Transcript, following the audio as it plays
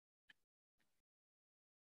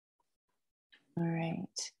All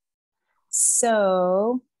right.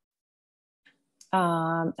 So,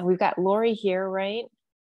 we've got Lori here, right?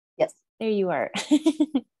 Yes. There you are.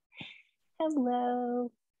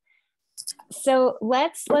 Hello. So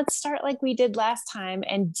let's start like we did last time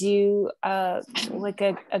and do like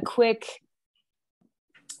a quick,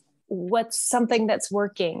 what's something that's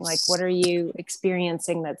working? Like, what are you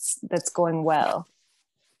experiencing that's going well?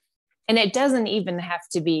 And it doesn't even have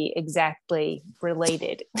to be exactly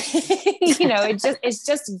related. It's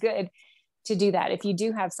just good to do that if you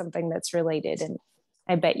do have something that's related, and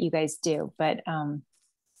I bet you guys do, but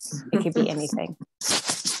it could be anything.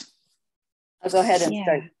 I'll go ahead and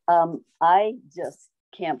start. I just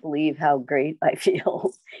can't believe how great I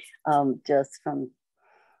feel, just from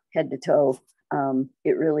head to toe.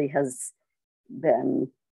 It really has been,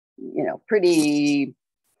 pretty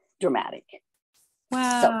dramatic.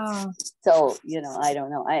 Wow. So I don't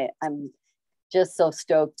know. I'm just so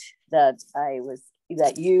stoked that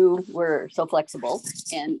you were so flexible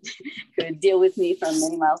and could deal with me from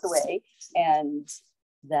many miles away, and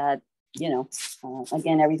that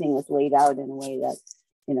again, everything was laid out in a way that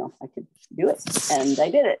I could do it, and I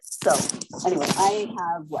did it. So anyway, I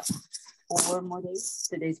have 4 more days.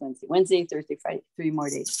 Today's Wednesday, Thursday, Friday, 3 more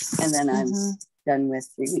days, and then I'm done with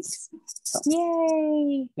 3 weeks. So,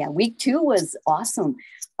 yay! Yeah, week 2 was awesome.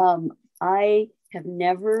 I have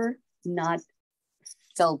never not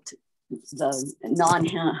felt the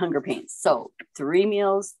non-hunger pains. So 3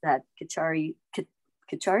 meals, that kitchery.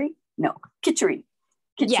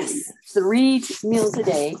 Yes. 3 meals a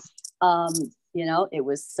day. It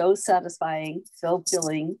was so satisfying, so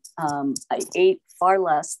filling. I ate far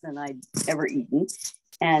less than I'd ever eaten.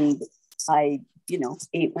 And I,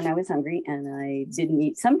 ate when I was hungry, and I didn't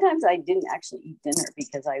eat. Sometimes I didn't actually eat dinner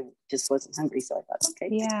because I just wasn't hungry. So I thought, okay,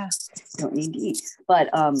 yeah, don't need to eat. But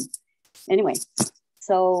anyway,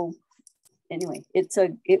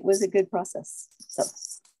 it was a good process. So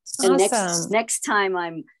awesome. next time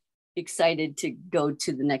I'm excited to go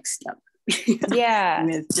to the next step. Yeah.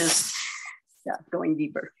 With just going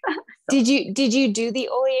deeper. So, did you do the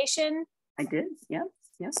oleation? I did. Yeah.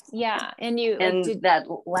 Yeah. And that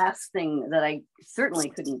last thing that I certainly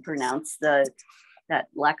couldn't pronounce, that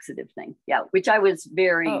laxative thing. Yeah. Which I was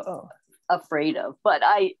very afraid of, but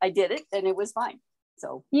I did it and it was fine.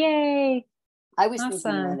 So yay. I was thinking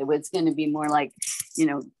that it was going to be more like,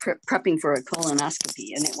 prepping for a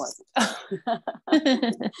colonoscopy, and it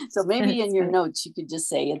wasn't. So maybe in your notes, you could just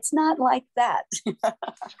say, it's not like that.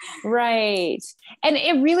 Right. And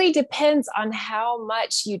it really depends on how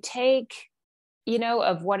much you take,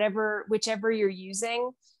 of whichever you're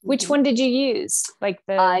using. Which one did you use?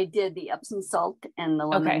 I did the Epsom salt and the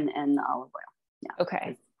lemon and the olive oil. Yeah.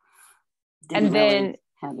 Okay. And then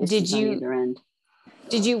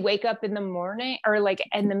did you wake up in the morning, or like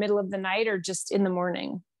in the middle of the night, or just in the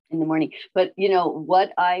morning? In the morning. But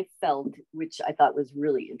what I felt, which I thought was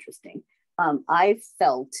really interesting, I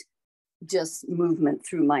felt just movement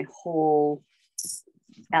through my whole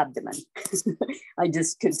abdomen. I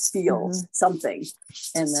just could feel something,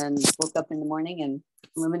 and then woke up in the morning and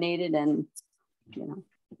eliminated, and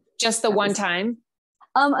just the one time.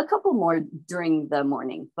 A couple more during the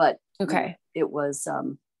morning, but it was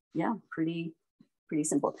pretty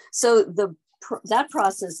simple. So that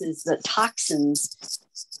process is the toxins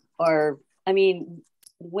are,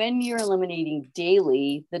 when you're eliminating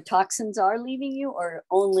daily, the toxins are leaving you, or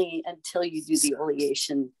only until you do the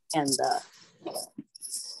oleation and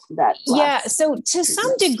so to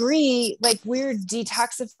some degree, like, we're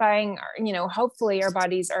detoxifying, hopefully our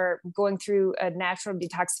bodies are going through a natural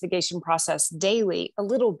detoxification process daily a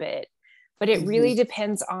little bit, but it really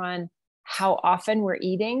depends on how often we're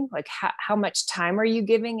eating, like how much time are you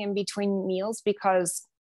giving in between meals, because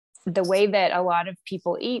the way that a lot of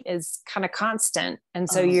people eat is kind of constant, and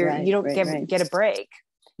so you don't get a break.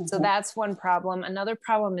 So that's one problem. Another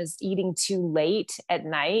problem is eating too late at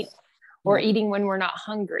night, or eating when we're not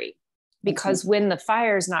hungry, because when the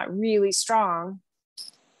fire is not really strong,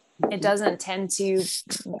 it doesn't tend to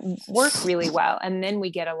work really well, and then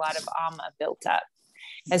we get a lot of ama built up.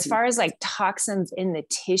 As far as like toxins in the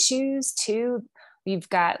tissues too, we've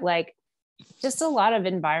got like just a lot of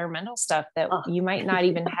environmental stuff that you might not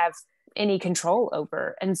even have any control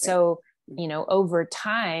over. And so, over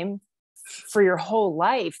time, for your whole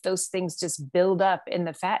life, those things just build up in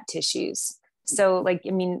the fat tissues. So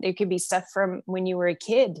there could be stuff from when you were a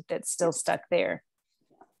kid that's still stuck there.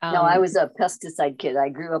 No, I was a pesticide kid. I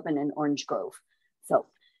grew up in an orange grove. So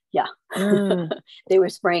yeah, they were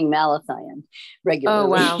spraying malathion regularly. Oh,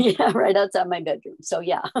 wow. Yeah, right outside my bedroom. So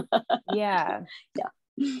yeah. Yeah.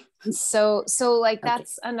 So like, Okay.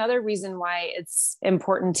 that's another reason why it's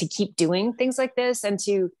important to keep doing things like this and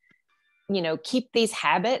to, keep these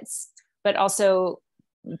habits, but also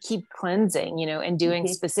keep cleansing, and doing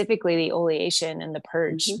specifically the oleation and the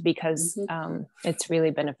purge, because it's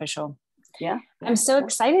really beneficial. Yeah. I'm so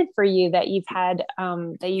excited for you that you've had,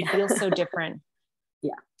 that you feel so different.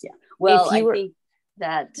 Yeah. Well, I think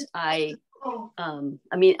that I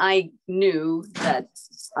knew that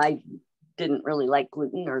I didn't really like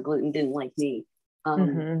gluten, or gluten didn't like me.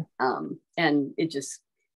 And it just,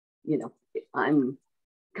 I'm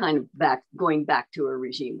kind of going back to a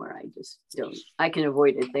regime where I just I can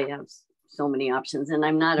avoid it. They have so many options, and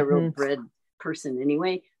I'm not a real bread person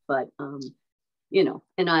anyway, but,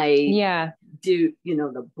 and I do,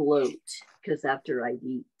 the bloat, because after I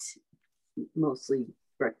eat mostly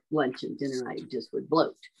lunch and dinner, I just would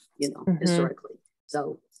bloat, historically.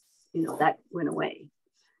 So, that went away.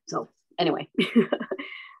 So anyway,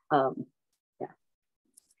 yeah,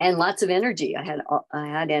 and lots of energy. I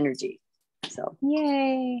had energy. So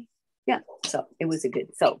yay. Yeah. So it was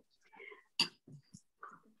so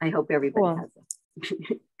I hope everybody has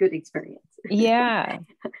a good experience. Yeah.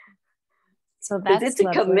 So that's it's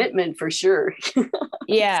a commitment for sure.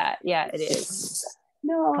 Yeah, it is.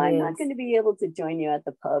 No, I'm not going to be able to join you at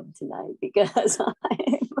the pub tonight because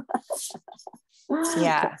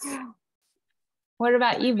Yeah. What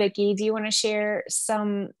about you, Vicki? Do you want to share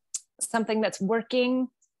something that's working?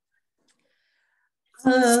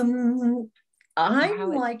 I'm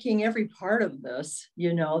liking every part of this,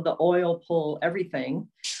 the oil pull, everything.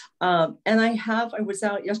 And I was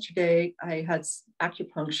out yesterday, I had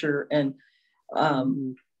acupuncture, and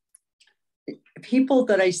people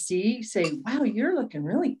that I see say, wow, you're looking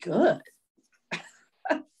really good.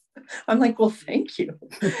 I'm like, well, thank you.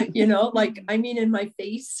 In my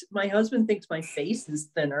face, my husband thinks my face is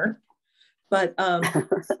thinner, but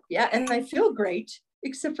yeah, and I feel great,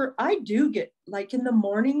 except for I do get, like, in the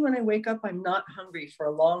morning when I wake up, I'm not hungry for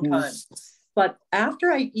a long time. But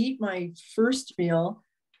after I eat my first meal,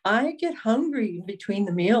 I get hungry between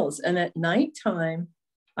the meals. And at nighttime,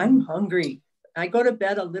 I'm hungry. I go to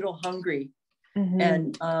bed a little hungry.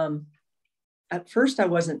 And at first I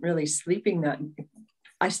wasn't really sleeping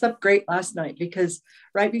I slept great last night, because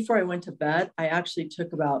right before I went to bed, I actually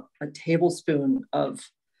took about a tablespoon of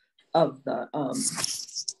the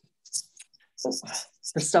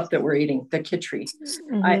stuff that we're eating, the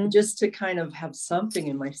khichdi, just to kind of have something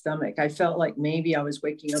in my stomach. I felt like maybe I was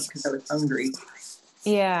waking up because I was hungry.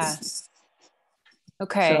 Yeah.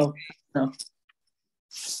 Okay. So, no.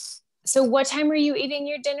 So what time were you eating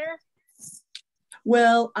your dinner?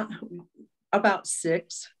 Well, about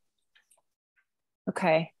 6.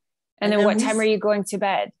 Okay. And then what time are you going to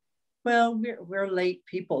bed? Well, we're late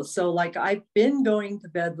people. So, like, I've been going to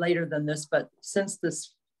bed later than this, but since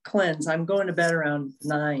this cleanse, I'm going to bed around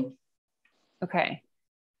 9. Okay.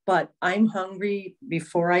 But I'm hungry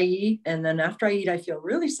before I eat. And then after I eat, I feel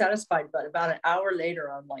really satisfied. But about an hour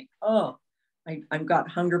later, I'm like, oh, I've got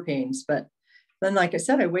hunger pains. But then, like I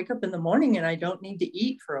said, I wake up in the morning and I don't need to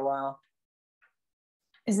eat for a while.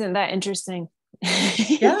 Isn't that interesting?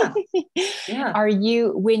 Yeah. Yeah.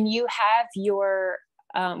 When you have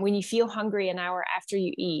when you feel hungry an hour after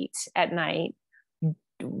you eat at night,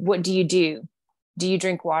 what do you do? Do you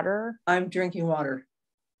drink water? I'm drinking water.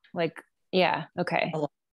 Yeah. Okay.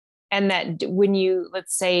 And that when you,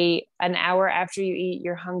 let's say an hour after you eat,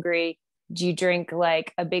 you're hungry, do you drink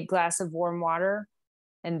like a big glass of warm water?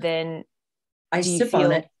 And then I sip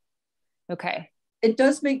on it. Okay. It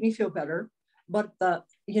does make me feel better, but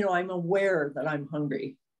I'm aware that I'm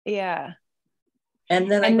hungry. Yeah. And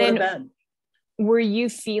then I go to bed. Were you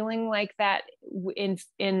feeling like that in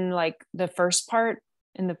like the first part,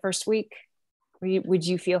 in the first week? Would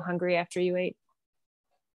you feel hungry after you ate?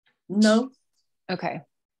 No. Okay.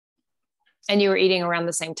 And you were eating around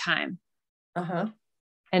the same time? Uh-huh.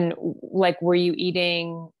 And like, were you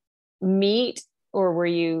eating meat or were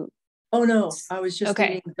you? Oh no, I was just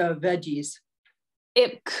eating the veggies.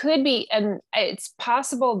 It could be, and it's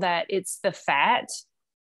possible that it's the fat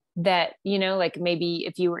that, like maybe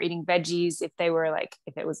if you were eating veggies, if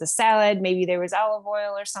it was a salad, maybe there was olive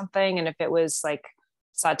oil or something. And if it was like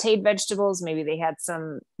sauteed vegetables, maybe they had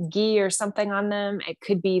some ghee or something on them. It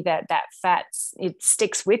could be that fat, it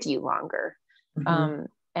sticks with you longer. Mm-hmm.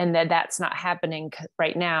 And that's not happening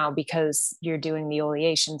right now because you're doing the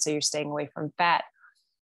oleation. So you're staying away from fat.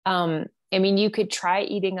 You could try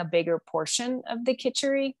eating a bigger portion of the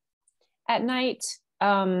khichdi at night.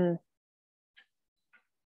 And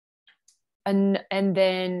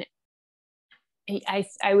then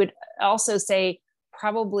I would also say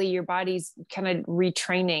probably your body's kind of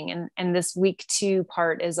retraining, and this week 2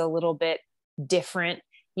 part is a little bit different,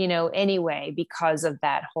 anyway, because of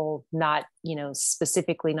that whole not,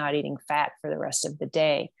 specifically not eating fat for the rest of the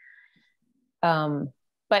day.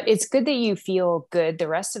 But it's good that you feel good the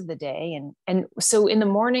rest of the day. And so in the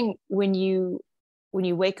morning, when you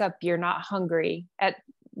wake up, you're not hungry. At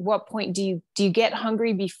what point do you get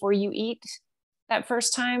hungry before you eat that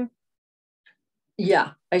first time?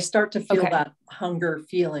 Yeah. I start to feel that hunger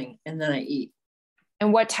feeling, and then I eat.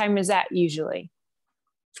 And what time is that usually?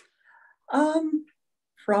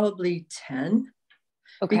 Probably 10,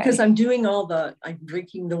 because I'm drinking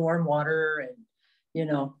the warm water, and,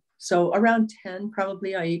 so around 10,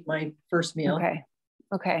 probably I eat my first meal.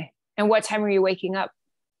 Okay. And what time are you waking up?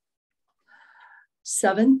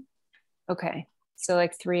 7. Okay. So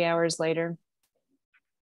like 3 hours later.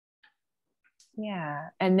 Yeah.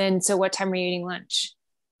 And then, so what time are you eating lunch?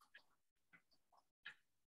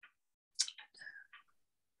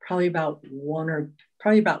 Probably about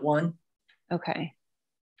 1. Okay.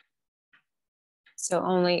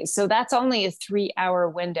 So that's only a 3-hour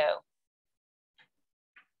window.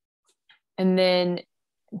 And then,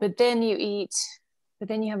 but then you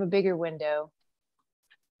have a bigger window.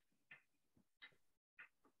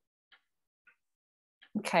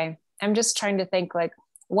 Okay. I'm just trying to think, like,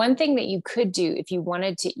 one thing that you could do if you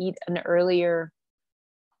wanted to eat an earlier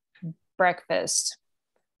breakfast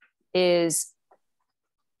is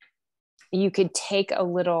you could take a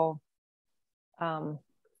little,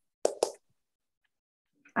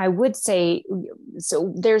 I would say,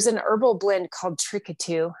 so there's an herbal blend called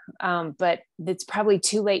Trickatoo, but it's probably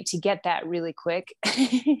too late to get that really quick.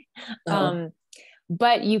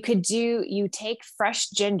 But you take fresh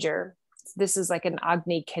ginger. This is like an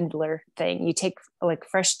Agni Kindler thing. You take like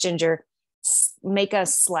fresh ginger, make a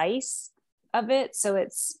slice of it. So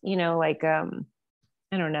it's, like, I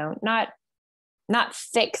don't know, not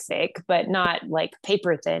thick, but not like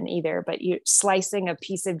paper thin either, but you're slicing a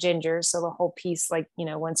piece of ginger. So the whole piece, like,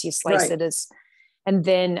 once you slice it is, and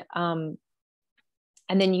then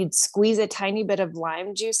you'd squeeze a tiny bit of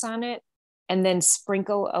lime juice on it, and then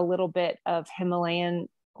sprinkle a little bit of Himalayan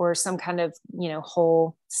or some kind of,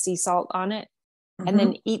 whole sea salt on it, and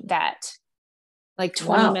then eat that like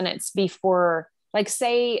 20 minutes before, like,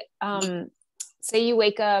 say you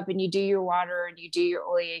wake up and you do your water and you do your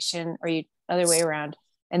oleation, or you other way around.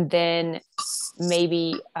 And then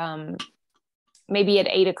maybe at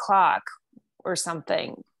 8:00 or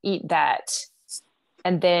something, eat that.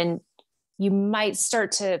 And then you might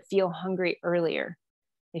start to feel hungry earlier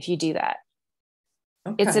if you do that.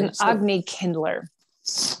 Okay, it's an Agni Kindler.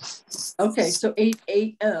 Okay. So 8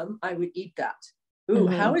 a.m. I would eat that. Ooh,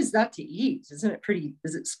 how is that to eat? Is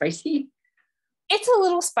it spicy? It's a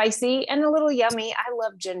little spicy and a little yummy. I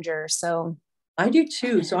love ginger. So I do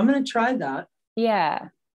too. So I'm going to try that. Yeah.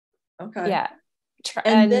 Okay. Yeah.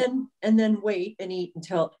 And then wait and eat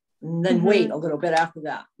wait a little bit after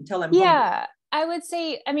that until I'm hungry. I would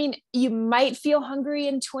say, you might feel hungry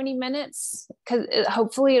in 20 minutes because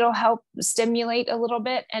hopefully it'll help stimulate a little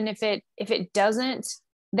bit. And if it doesn't,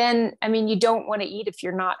 then, you don't want to eat if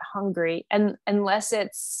you're not hungry, and unless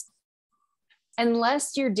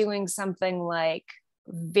you're doing something like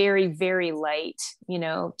very, very light,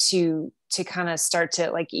 to kind of start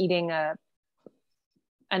to, like, eating an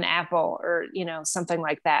apple or, something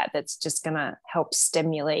like that, that's just going to help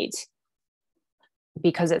stimulate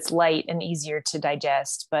because it's light and easier to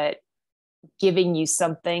digest, but giving you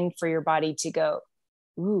something for your body to go,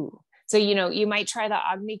 ooh. So, you might try the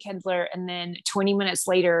Agni Kindler, and then 20 minutes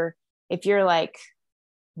later, if you're like,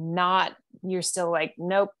 you're still like,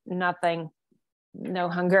 nope, nothing, no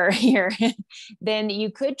hunger here, then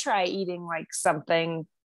you could try eating like something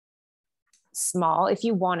small if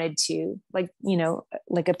you wanted to, like,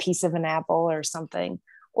 like a piece of an apple or something,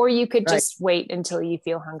 or you could just wait until you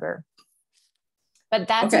feel hunger. But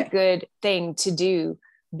that's a good thing to do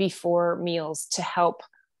before meals to help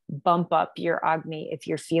bump up your Agni if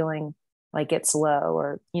you're feeling like it's low,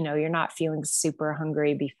 or, you're not feeling super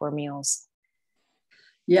hungry before meals.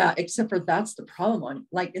 Yeah. Except for that's the problem.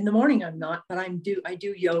 Like in the morning, I'm not, but I do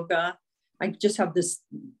yoga. I just have this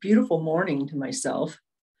beautiful morning to myself.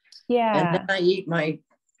 Yeah. And then I eat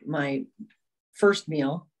my first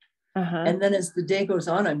meal. And then as the day goes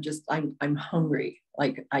on, I'm hungry.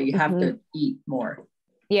 Like I have to eat more.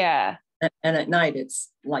 Yeah. And at night it's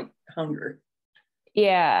like hunger.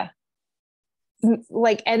 Yeah.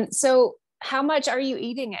 Like, and so how much are you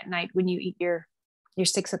eating at night when you eat your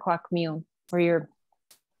 6:00 meal, or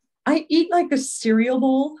I eat like a cereal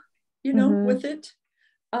bowl, with it.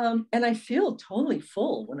 And I feel totally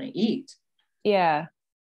full when I eat. Yeah.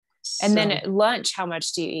 And then at lunch, how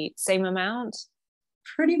much do you eat? Same amount?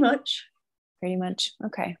 Pretty much. Pretty much.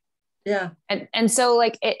 Okay. Yeah. And so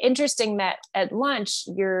like interesting that at lunch,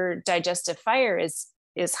 your digestive fire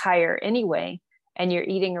is higher anyway, and you're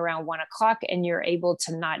eating around 1 o'clock and you're able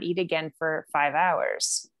to not eat again for 5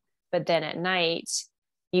 hours. But then at night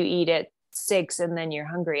you eat at 6 and then you're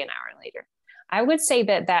hungry an hour later. I would say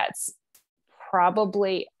that that's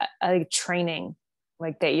probably a training,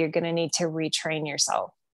 like that you're going to need to retrain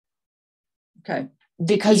yourself. Okay.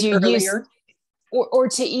 Because you earlier, or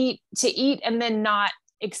to eat and then not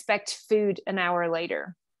expect food an hour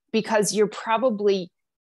later, because you're probably,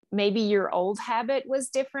 maybe your old habit was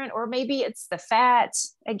different, or maybe it's the fat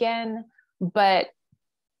again, but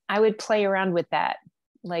I would play around with that,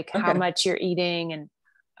 like how much you're eating.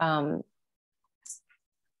 And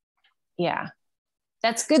yeah,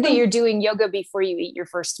 that's good that you're doing yoga before you eat your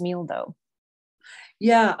first meal though.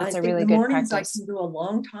 Yeah, that's I a think really the good mornings practice. I can do a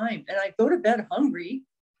long time, and I go to bed hungry,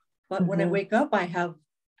 but when I wake up, I have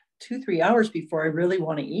 2-3 hours before I really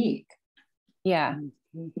want to eat. Yeah.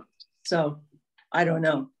 So I don't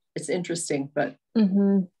know. It's interesting, but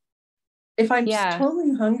if I'm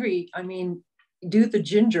totally hungry, I mean, do the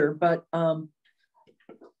ginger, but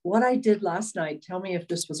what I did last night, tell me if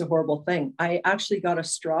this was a horrible thing. I actually got a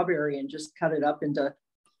strawberry and just cut it up into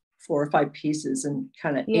 4 or 5 pieces and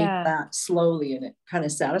kind of ate that slowly, and it kind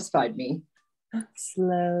of satisfied me.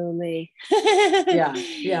 Slowly.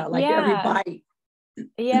 Yeah, like every bite.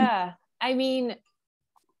 Yeah. I mean,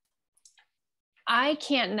 I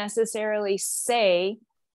can't necessarily say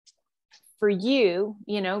for you,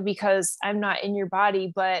 because I'm not in your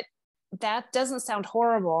body, but that doesn't sound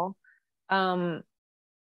horrible.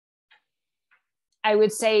 I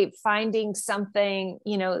would say finding something,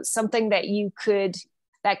 something that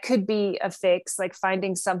could be a fix, like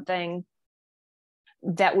finding something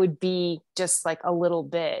that would be just like a little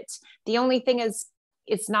bit. The only thing is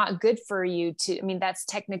it's not good for you that's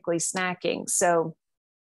technically snacking. So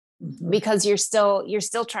because you're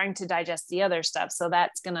still trying to digest the other stuff. So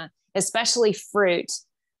that's gonna, especially fruit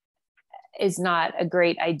is not a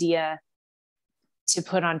great idea to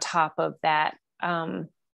put on top of that.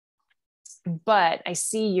 But I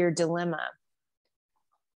see your dilemma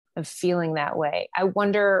of feeling that way. I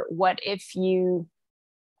wonder what if you're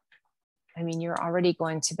already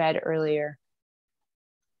going to bed earlier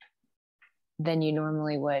than you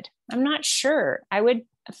normally would. I'm not sure. I would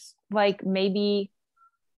like, maybe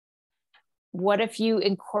what if you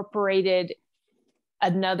incorporated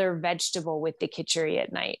another vegetable with the khichdi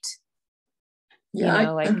at night?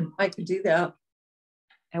 Yeah, I could do that.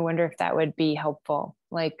 I wonder if that would be helpful.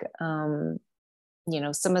 Like, some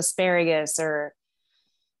asparagus or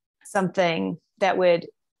something that would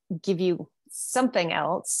give you something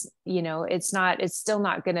else. It's still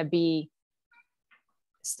not going to be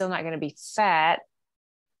fat,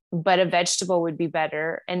 but a vegetable would be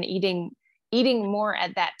better, and eating more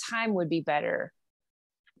at that time would be better.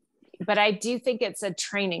 But I do think it's a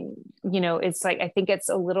training, it's like, I think it's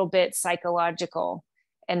a little bit psychological,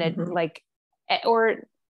 and it or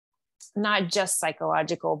not just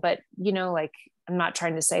psychological, but like, I'm not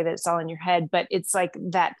trying to say that it's all in your head, but it's like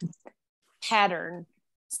that pattern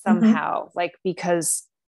somehow, like, because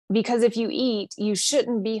if you eat, you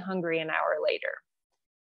shouldn't be hungry an hour later,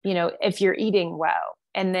 if you're eating well.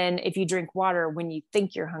 And then if you drink water when you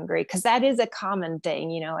think you're hungry, because that is a common thing,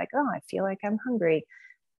 like, oh, I feel like I'm hungry.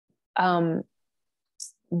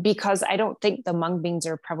 Because I don't think the mung beans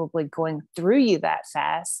are probably going through you that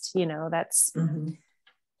fast. That's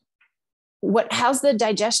how's the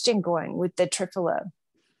digestion going with the triphala?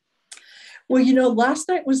 Well, last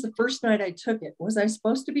night was the first night I took it. Was I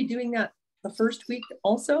supposed to be doing that the first week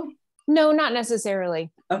also? No, not necessarily.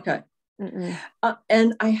 Okay.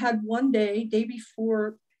 And I had one day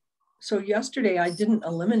before. So yesterday I didn't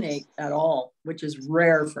eliminate at all, which is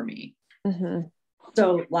rare for me.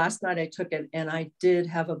 So last night I took it, and I did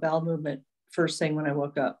have a bowel movement first thing when I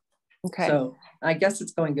woke up. Okay. So I guess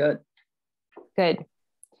it's going good. Good.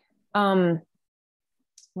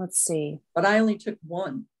 Let's see. But I only took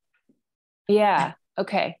one. Yeah.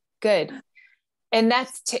 Okay, good. And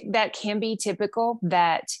that can be typical,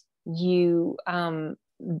 that you,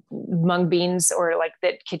 mung beans, or like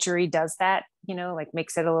that khichdi does that, like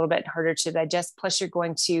makes it a little bit harder to digest. Plus you're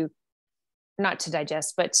going to, not to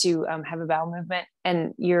digest, but to have a bowel movement,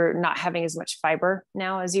 and you're not having as much fiber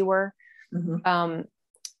now as you were.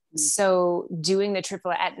 So doing the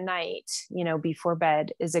triphala at night, before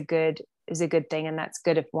bed is a good thing. And that's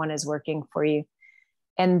good if one is working for you.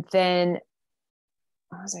 And then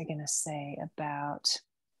what was I going to say about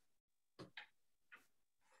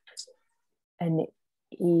an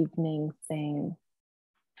evening thing?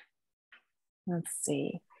 let's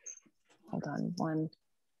see. Hold on.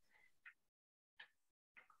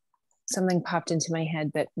 Something popped into my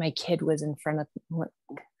head, but my kid was in front of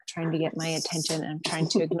trying to get my attention, and I'm trying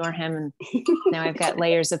to ignore him. And now I've got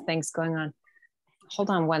layers of things going on. Hold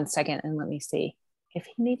on 1 second and let me see. If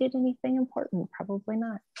he needed anything important, probably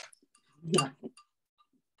not. Yeah.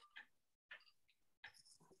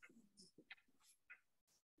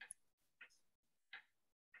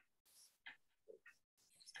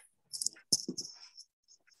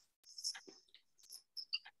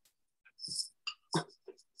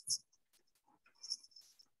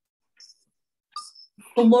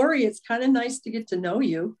 Well, Lori, it's kind of nice to get to know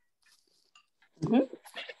you.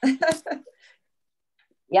 Mm-hmm.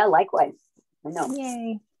 Yeah, likewise. I know.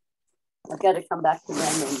 Yay. I've got to come back to them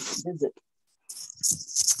and visit.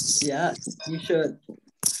 Yes, you should.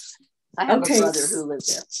 I have a brother who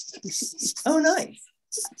lives there. Oh, nice.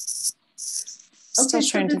 Still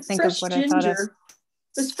trying to think of what I thought of.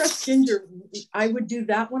 This fresh ginger, I would do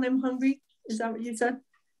that when I'm hungry. Is that what you said?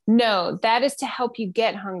 No, that is to help you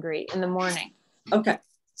get hungry in the morning. Okay.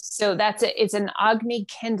 So that's it. It's an Agni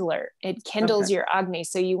kindler. It kindles your Agni.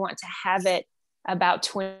 So you want to have it about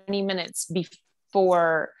 20 minutes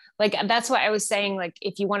before, like, that's why I was saying, like,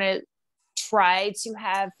 if you want to try to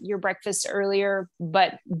have your breakfast earlier,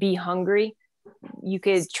 but be hungry, you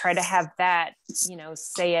could try to have that,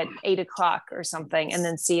 say at 8 o'clock or something, and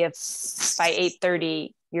then see if by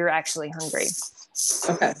 8:30 you're actually hungry.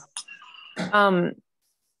 Okay. I'm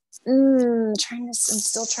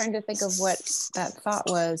still trying to think of what that thought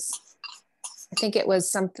was. I think it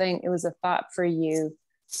was a thought for you,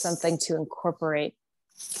 something to incorporate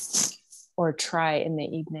or try in the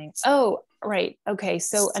evening. Oh, right. Okay.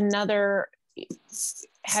 So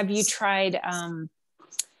have you tried,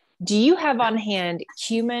 do you have on hand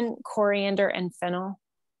cumin, coriander, and fennel?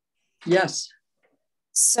 Yes.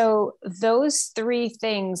 So those three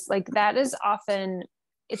things, like, that is often,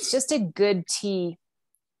 it's just a good tea.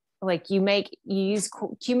 Like, you use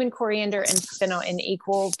cumin, coriander, and fennel in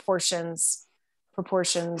equal proportions,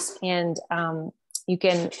 and you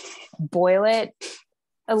can boil it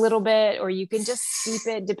a little bit, or you can just steep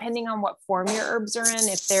it, depending on what form your herbs are in.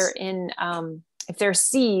 If they're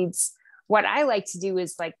seeds, what I like to do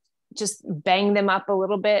is, like, just bang them up a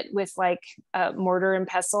little bit with, like, a mortar and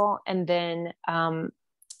pestle, and then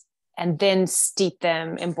steep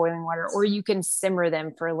them in boiling water, or you can simmer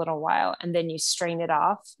them for a little while and then you strain it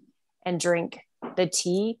off and drink the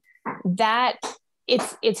tea. That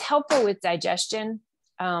it's helpful with digestion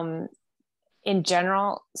in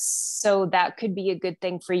general. So that could be a good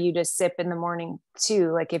thing for you to sip in the morning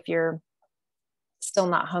too, like if you're still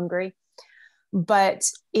not hungry. But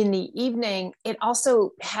in the evening, it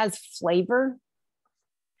also has flavor.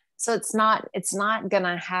 So it's not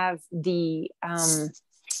gonna have the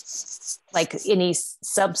like any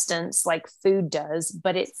substance like food does,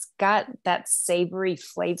 but it's got that savory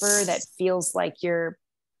flavor that feels like you're,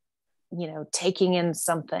 taking in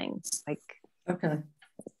something, like, okay,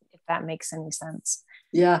 if that makes any sense.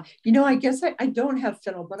 Yeah. I guess I don't have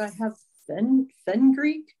fennel, but I have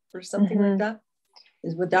fenugreek or something like that.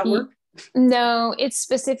 Would that work? No, it's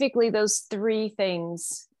specifically those three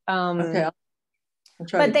things. Okay.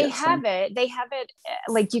 But they have it,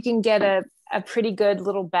 like, you can get a pretty good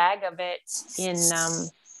little bag of it in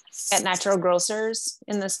at Natural Grocers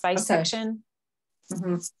in the spice section.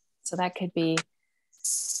 Mm-hmm. So that could be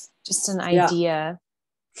just an idea.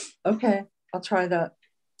 Okay, I'll try that.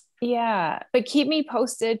 Yeah, but keep me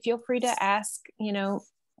posted. Feel free to ask,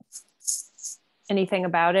 anything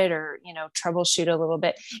about it, or, troubleshoot a little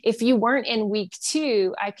bit. If you weren't in week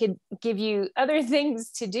 2, I could give you other things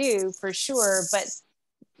to do for sure, but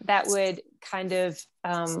that would kind of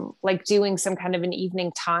like doing some kind of an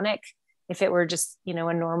evening tonic if it were just, a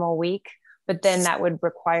normal week, but then that would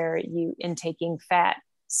require you intaking fat.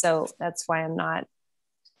 So that's why I'm not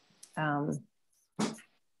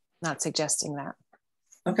suggesting that.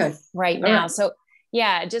 Okay. Right now. So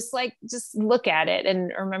yeah, just look at it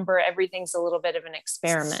and remember, everything's a little bit of an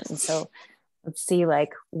experiment. And so let's see,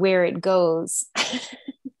 like, where it goes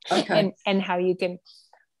and how you can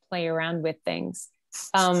play around with things.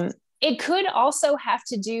 It could also have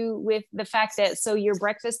to do with the fact that, so your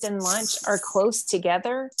breakfast and lunch are close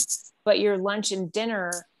together, but your lunch and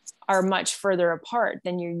dinner are much further apart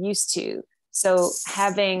than you're used to. So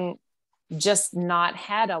having just not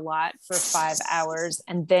had a lot for 5 hours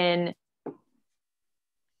and then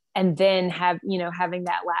having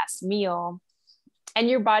that last meal, and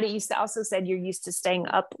your body, you also said you're used to staying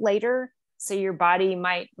up later. So your body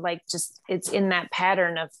might, like, it's in that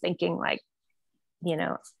pattern of thinking, like,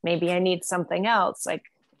 maybe I need something else. Like,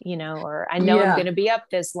 or I know I'm going to be up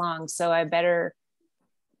this long, so I better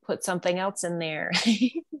put something else in there.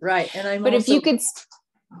 Right. And I'm but if you could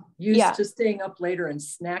used to staying up later and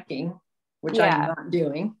snacking, which I'm not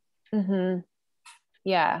doing. Mm-hmm.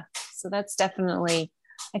 Yeah. So that's definitely,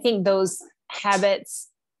 I think those habits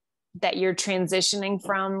that you're transitioning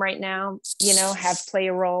from right now, have play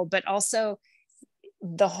a role, but also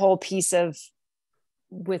the whole piece of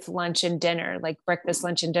with lunch and dinner, like breakfast,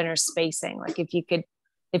 lunch and dinner spacing. Like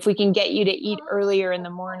if we can get you to eat earlier in the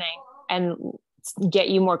morning and get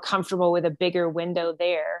you more comfortable with a bigger window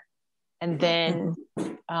there, and then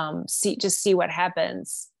see what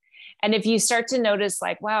happens. And if you start to notice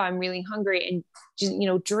like, wow, I'm really hungry,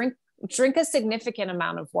 and drink a significant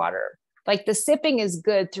amount of water. Like the sipping is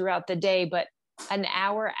good throughout the day, but an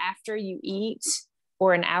hour after you eat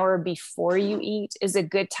or an hour before you eat is a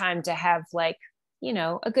good time to have like,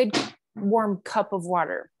 a good warm cup of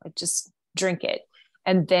water. Like just drink it.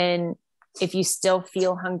 And then if you still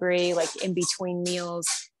feel hungry, like in between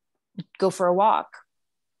meals, go for a walk,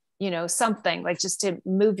 something like just to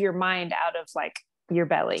move your mind out of like your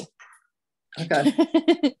belly.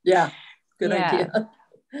 Okay. Yeah. Good idea.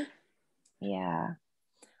 Yeah.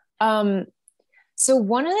 So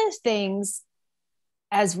one of the things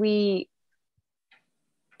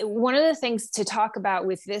to talk about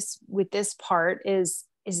with this part is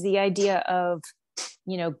the idea of,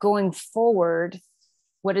 going forward,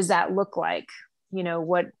 what does that look like?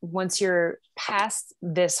 Once you're past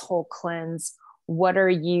this whole cleanse, what are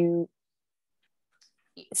you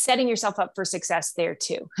setting yourself up for success there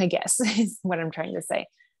too, I guess is what I'm trying to say.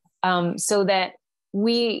 So that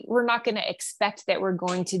we're not going to expect that we're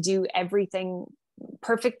going to do everything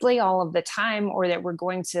perfectly all of the time, or that we're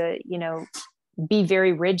going to, be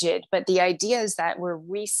very rigid. But the idea is that we're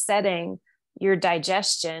resetting your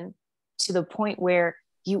digestion to the point where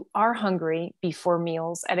you are hungry before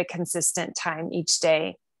meals at a consistent time each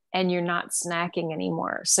day, and you're not snacking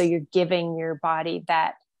anymore. So you're giving your body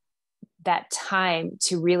that time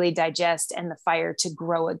to really digest and the fire to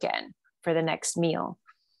grow again for the next meal.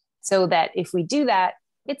 So that if we do that,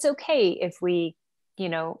 it's okay if we,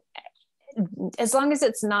 as long as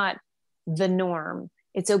it's not the norm,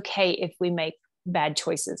 it's okay if we make bad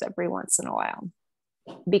choices every once in a while,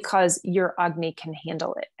 because your Agni can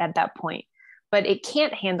handle it at that point. But it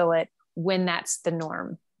can't handle it when that's the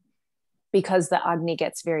norm, because the Agni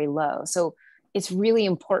gets very low. So it's really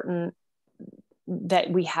important that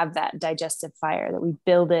we have that digestive fire, that we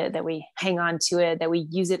build it, that we hang on to it, that we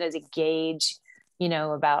use it as a gauge,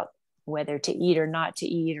 about whether to eat or not to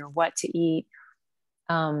eat or what to eat.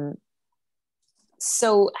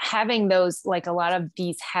 So having those, like a lot of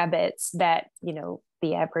these habits that,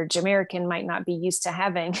 the average American might not be used to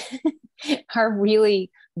having are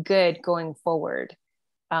really good going forward.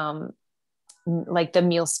 Like the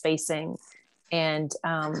meal spacing. And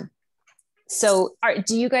so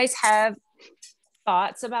do you guys have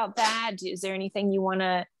thoughts about that? Is there anything you want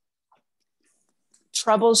to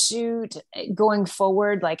troubleshoot going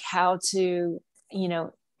forward, like how to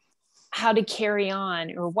carry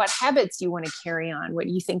on, or what habits you want to carry on, what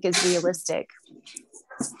you think is realistic?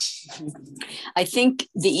 I think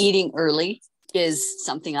the eating early is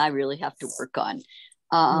something I really have to work on.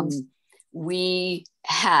 We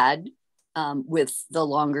had, with the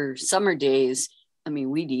longer summer days,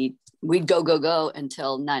 we'd go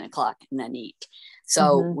until 9 o'clock and then eat.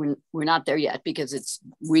 So we're not there yet, because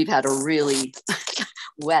we've had a really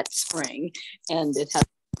wet spring, and it has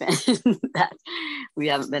been that we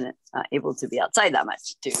haven't been able to be outside that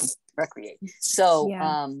much to recreate. So,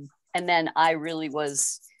 and then I really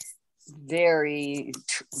was very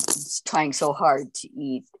trying so hard to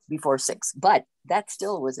eat before 6, but that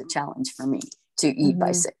still was a challenge for me to eat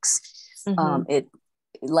by 6. It,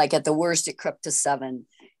 like at the worst, it crept to 7,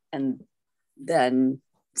 and then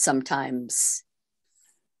sometimes,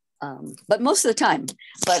 but most of the time.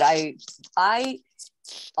 But I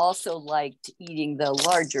also liked eating the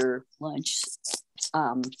larger lunch,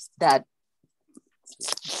 that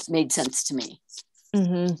made sense to me.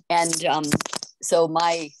 And so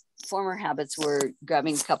my former habits were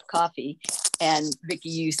grabbing a cup of coffee, and Vicki,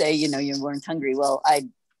 you say, you weren't hungry. Well, I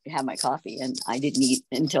had my coffee, and I didn't eat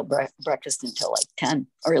until breakfast until like 10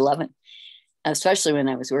 or 11, especially when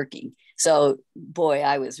I was working. So boy,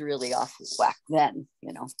 I was really off whack then,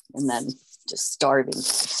 and then just starving.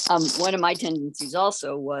 One of my tendencies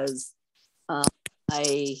also was,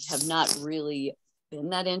 I have not really been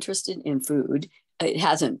that interested in food.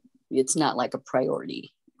 It's not like a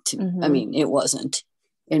priority to me. It wasn't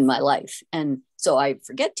in my life. And so I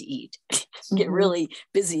forget to eat, get really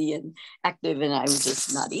busy and active, and I would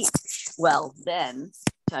just not eat. Well, then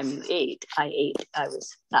time you ate, I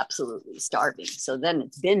was absolutely starving. So then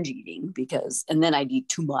it's binge eating and then I'd eat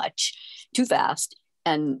too much, too fast.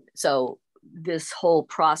 And so this whole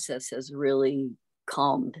process has really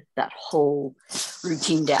calmed that whole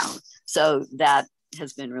routine down. So that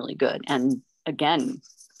has been really good. And again,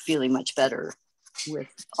 feeling much better with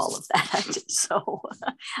all of that. So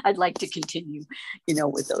I'd like to continue,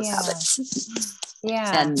 with those habits.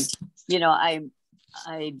 Yeah. And,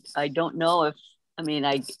 I don't know if,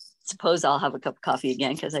 I suppose I'll have a cup of coffee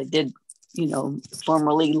again, because I did,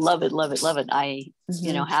 formerly love it. I,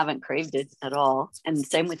 haven't craved it at all. And the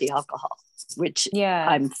same with the alcohol, which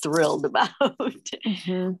I'm thrilled about.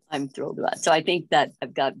 I'm thrilled about. So I think that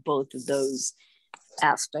I've got both of those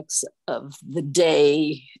aspects of the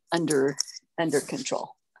day under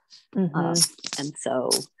control. And so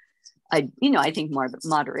I think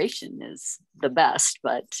moderation is the best,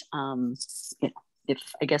 but if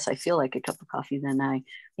I guess I feel like a cup of coffee, then I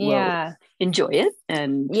will enjoy it.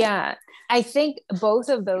 And I think both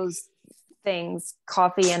of those things,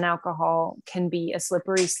 coffee and alcohol, can be a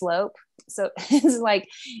slippery slope. So it's like,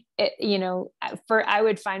 I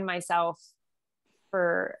would find myself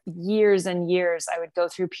for years and years, I would go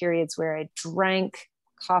through periods where I drank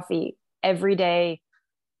coffee every day,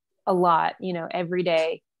 a lot, every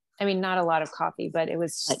day. I mean, not a lot of coffee, but it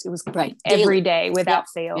was right every day without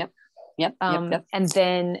fail. Yep. And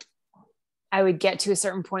then I would get to a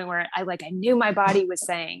certain point where I knew my body was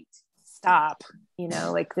saying, stop,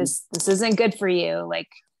 like this isn't good for you. Like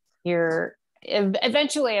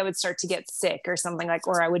eventually I would start to get sick or something,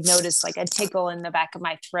 or I would notice like a tickle in the back of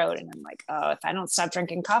my throat. And I'm like, oh, if I don't stop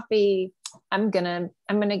drinking coffee, I'm going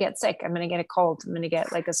to get sick. I'm going to get a cold. I'm going to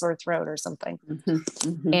get like a sore throat or something.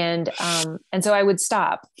 And so I would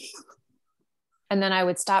stop, and then I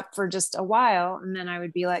would stop for just a while. And then I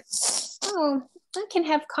would be like, oh, I can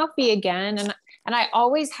have coffee again. And I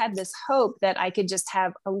always had this hope that I could just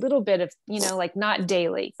have a little bit of, like not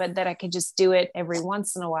daily, but that I could just do it every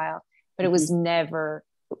once in a while. But that was never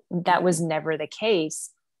the case.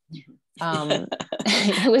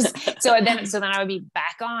 It was, so then I would be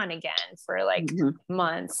back on again for like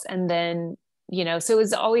months. And then, so it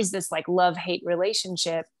was always this like love-hate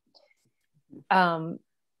relationship.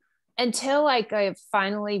 Until like at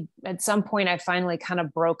some point I finally kind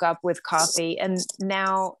of broke up with coffee, and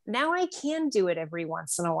now I can do it every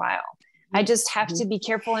once in a while. I just have to be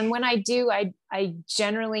careful. And when I do, I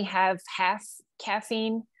generally have half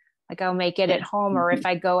caffeine. Like I'll make it at home, or if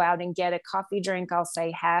I go out and get a coffee drink, I'll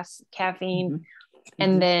say half caffeine.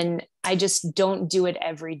 And then I just don't do it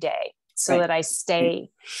every day so that I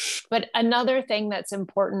stay. But another thing that's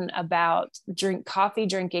important about coffee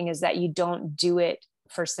drinking is that you don't do it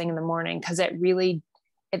first thing in the morning, because it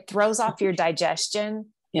throws off your digestion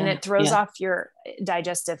and it throws off your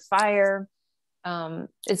digestive fire.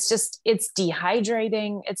 It's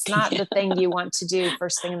dehydrating. It's not the thing you want to do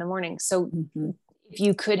first thing in the morning. So if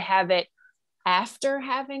you could have it after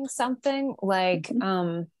having something like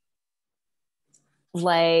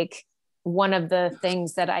one of the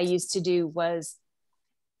things that I used to do was,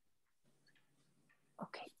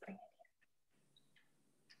 okay, bring it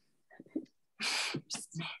here.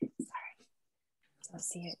 Sorry. So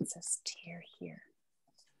see, it says tear here.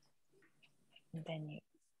 And then you,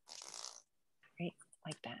 right,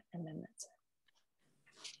 like that. And then that's it.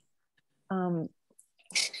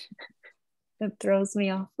 It throws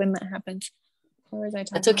me off when that happens. What was I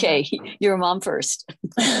talking That's okay. about? You're a mom first.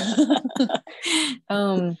 When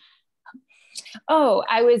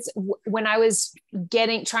I was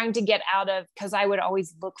trying to get out of, because I would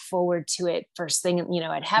always look forward to it first thing,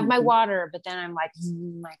 I'd have my water, but then I'm like,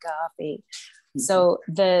 my coffee. So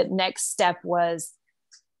the next step was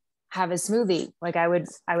have a smoothie. Like I would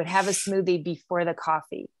have a smoothie before the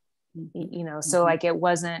coffee, so like it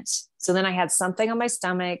wasn't, so then I had something on my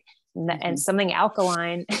stomach and something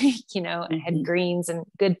alkaline, I had greens and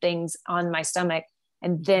good things on my stomach,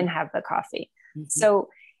 and then have the coffee. So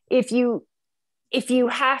if you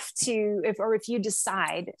have to, if you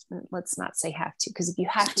decide, let's not say have to, because if you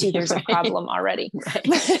have to, there's a problem already.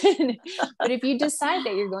 But if you decide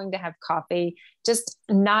that you're going to have coffee, just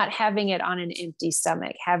not having it on an empty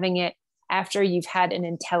stomach, having it after you've had an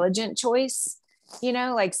intelligent choice,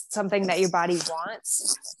 like something that your body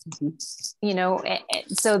wants,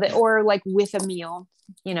 so that, or like with a meal,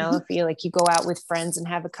 if you go out with friends and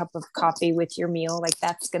have a cup of coffee with your meal, like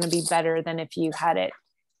that's going to be better than if you had it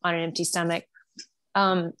on an empty stomach.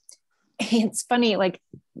 It's funny, like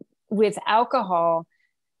with alcohol,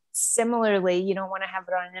 similarly, you don't want to have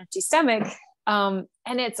it on an empty stomach. And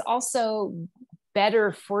it's also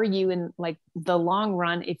better for you in like the long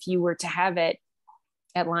run if you were to have it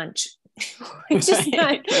at lunch. which is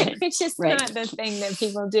not the thing that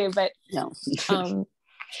people do, but no.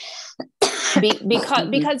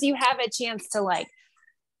 Because you have a chance to like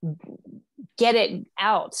get it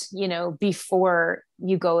out, before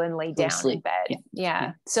you go and lay down in bed.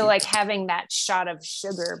 Yeah. So like having that shot of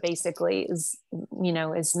sugar basically is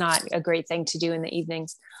not a great thing to do in the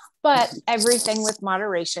evenings, but everything with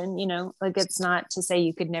moderation, like it's not to say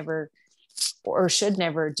you could never or should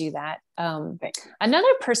never do that.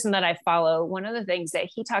 Another person that I follow, one of the things that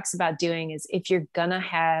he talks about doing is if you're gonna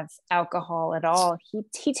have alcohol at all,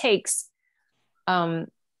 he takes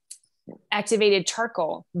activated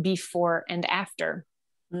charcoal before and after.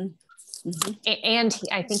 Mm-hmm. And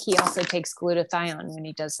I think he also takes glutathione when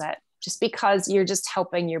he does that, just because you're just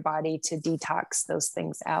helping your body to detox those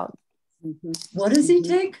things out. Mm-hmm. What does he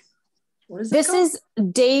take? What is this is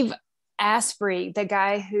Dave Asprey, the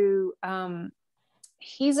guy who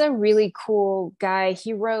he's a really cool guy.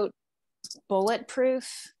 He wrote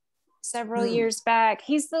Bulletproof several years back.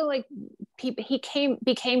 He's the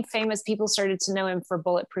became famous. People started to know him for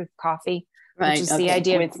Bulletproof coffee, right? Which is the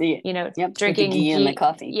idea of drinking ghee in the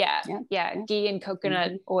coffee. Ghee and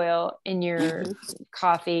coconut oil in your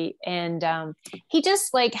coffee. And he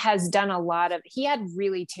just like has done a lot of. He had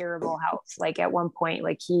really terrible health. Like at one point,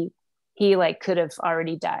 like he like could have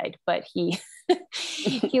already died, but he had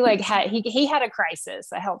a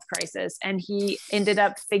crisis, a health crisis, and he ended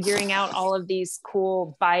up figuring out all of these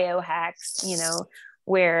cool biohacks,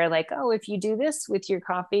 where like, oh, if you do this with your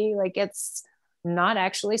coffee, like it's not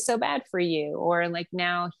actually so bad for you. Or like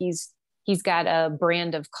now he's got a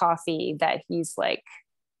brand of coffee that he's like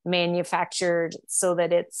manufactured so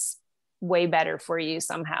that it's way better for you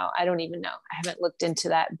somehow. I don't even know. I haven't looked into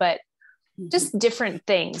that, but just different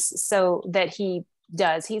things so that he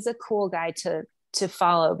does. He's a cool guy to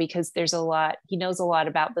follow because there's he knows a lot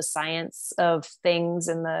about the science of things,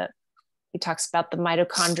 and he talks about the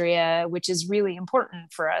mitochondria, which is really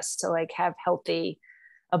important for us to like have healthy,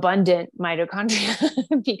 abundant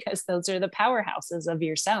mitochondria because those are the powerhouses of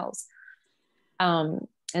your cells. And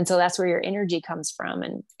so that's where your energy comes from.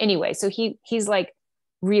 And anyway, so he's like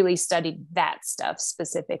really studied that stuff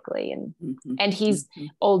specifically, and he's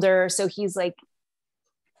older, so he's like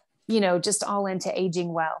just all into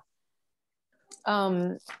aging well.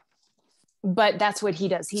 But that's what he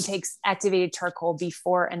does. He takes activated charcoal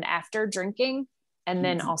before and after drinking, and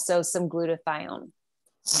then also some glutathione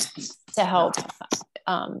to help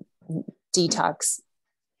detox.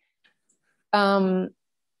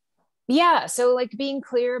 So like being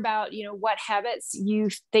clear about what habits you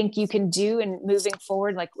think you can do and moving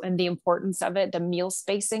forward, like, and the importance of it. The meal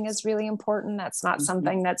spacing is really important. That's not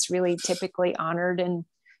something that's really typically honored in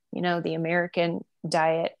the American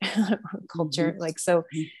diet culture. Like, so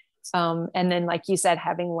and then like you said,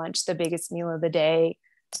 having lunch the biggest meal of the day,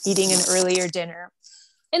 eating an earlier dinner.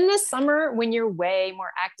 In the summer, when you're way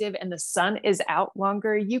more active and the sun is out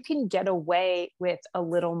longer, you can get away with a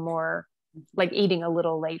little more, like eating a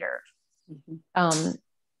little later.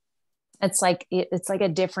 It's like a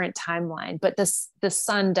different timeline, but the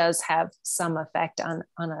sun does have some effect on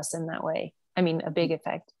us in that way. I mean, a big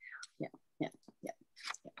effect.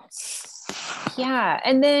 Yeah.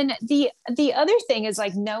 And then the other thing is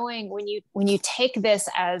like knowing when you take this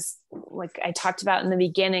as, like I talked about in the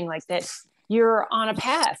beginning, like that you're on a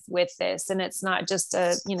path with this, and it's not just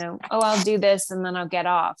I'll do this and then I'll get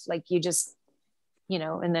off. Like you just,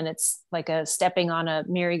 and then it's like a stepping on a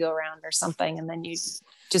merry-go-round or something, and then you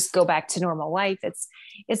just go back to normal life.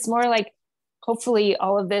 It's more like, hopefully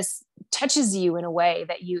all of this touches you in a way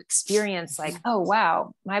that you experience like, oh,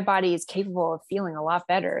 wow, my body is capable of feeling a lot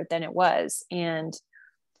better than it was. And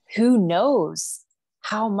who knows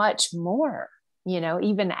how much more,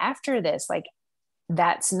 even after this, like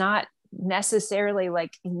that's not necessarily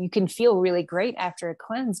like, you can feel really great after a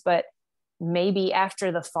cleanse, but maybe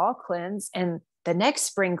after the fall cleanse and the next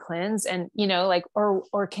spring cleanse, and like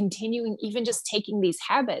or continuing, even just taking these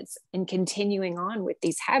habits and continuing on with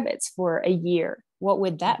these habits for a year, what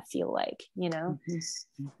would that feel like?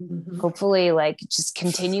 Hopefully like just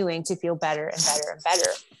continuing to feel better and better and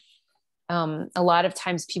better. A lot of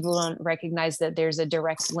times people don't recognize that there's a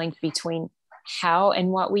direct link between how and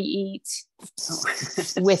what we eat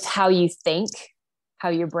with how you think, how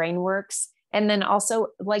your brain works. And then also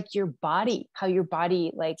like how your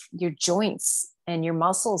body, like your joints and your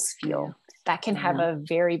muscles feel. That can have a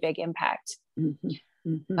very big impact.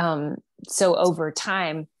 So over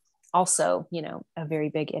time, also, a very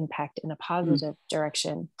big impact in a positive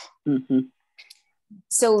direction.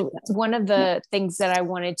 So one of the things that I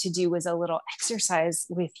wanted to do was a little exercise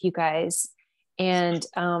with you guys. And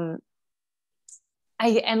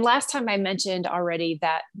And last time I mentioned already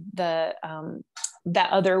that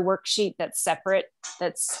that other worksheet that's separate,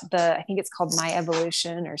 I think it's called My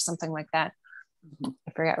Evolution or something like that.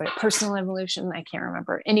 I forgot what personal evolution. I can't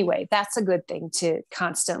remember. Anyway, that's a good thing to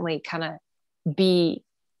constantly kind of be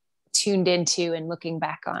tuned into and looking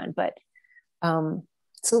back on. But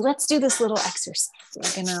so let's do this little exercise.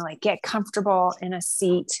 We're gonna like get comfortable in a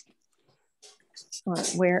seat,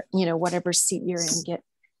 where, you know, whatever seat you're in, get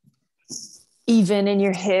even in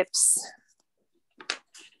your hips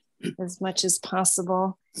as much as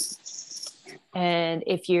possible. And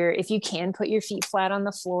if you can, put your feet flat on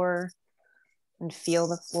the floor and feel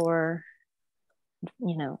the floor,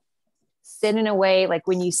 you know, sit in a way, like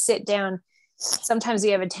when you sit down, sometimes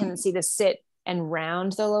you have a tendency to sit and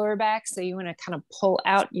round the lower back. So you want to kind of pull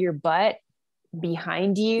out your butt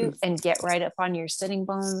behind you and get right up on your sitting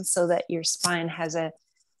bones so that your spine has a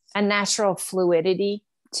natural fluidity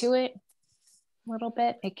to it a little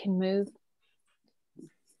bit. It can move.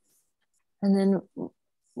 And then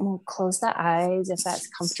we'll close the eyes if that's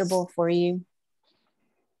comfortable for you.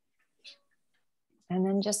 And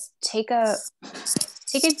then just take a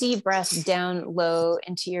deep breath down low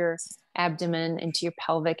into your abdomen, into your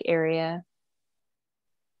pelvic area.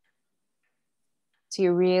 So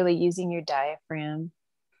you're really using your diaphragm.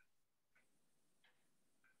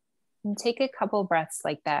 And take a couple breaths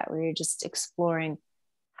like that, where you're just exploring,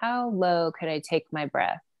 how low could I take my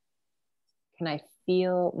breath? Can I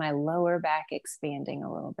feel my lower back expanding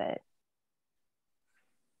a little bit?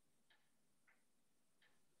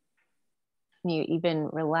 Can you even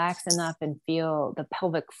relax enough and feel the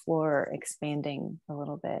pelvic floor expanding a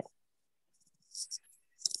little bit?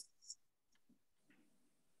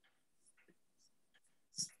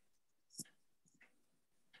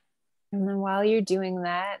 And then while you're doing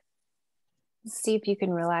that, see if you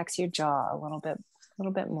can relax your jaw a little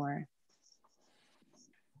bit more.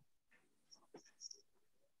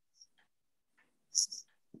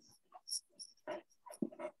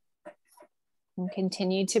 And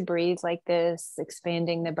continue to breathe like this,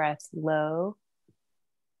 expanding the breath low.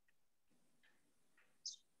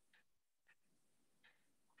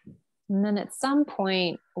 And then at some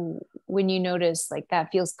point, when you notice like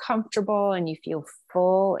that feels comfortable and you feel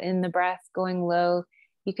full in the breath going low,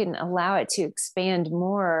 you can allow it to expand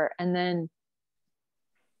more, and then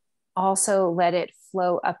also let it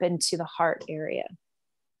flow up into the heart area.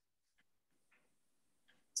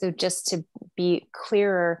 So just to be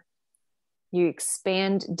clearer, you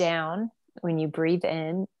expand down when you breathe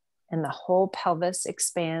in, and the whole pelvis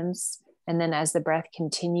expands. And then as the breath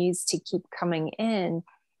continues to keep coming in,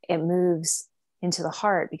 it moves into the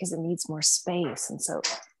heart because it needs more space. And so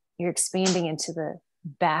you're expanding into the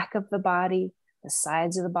back of the body, the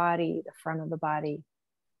sides of the body, the front of the body.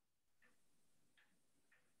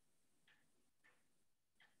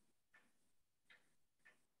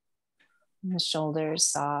 And the shoulders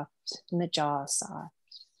soft, and the jaw soft,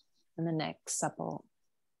 and the neck supple.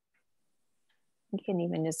 You can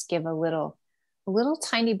even just give a little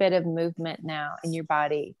tiny bit of movement now in your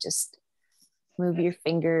body. Just move your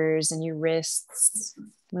fingers and your wrists,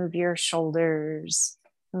 move your shoulders,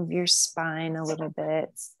 move your spine a little bit.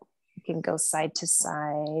 You can go side to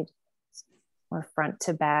side or front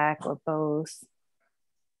to back or both.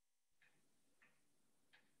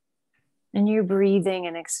 And you're breathing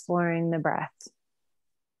and exploring the breath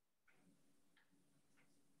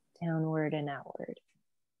downward and outward.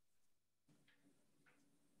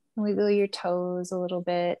 Wiggle your toes a little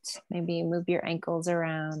bit, maybe move your ankles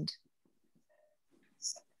around.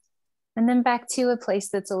 And then back to a place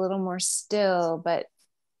that's a little more still, but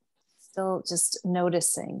still just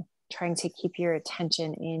noticing, trying to keep your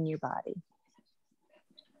attention in your body.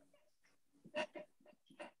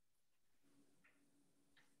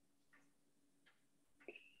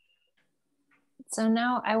 So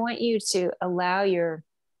now I want you to allow your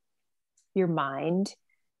mind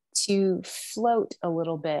to float a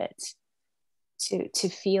little bit, to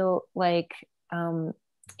feel like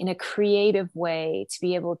in a creative way, to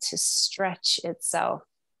be able to stretch itself,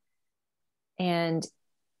 and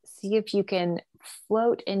see if you can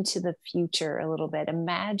float into the future a little bit.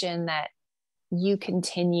 Imagine that you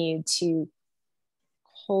continue to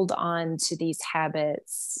hold on to these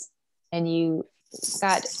habits and you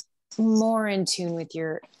got more in tune with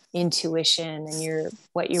your intuition and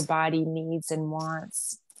what your body needs and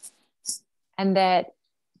wants. And that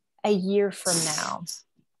a year from now,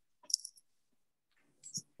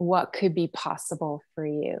 what could be possible for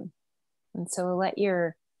you? And so let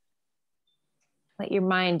your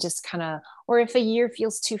mind just kind of, or if a year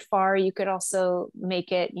feels too far, you could also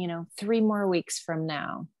make it, 3 more weeks from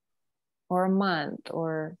now, or a month,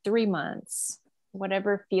 or 3 months.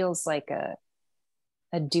 whatever feels like a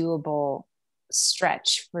doable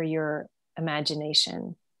stretch for your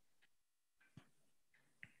imagination.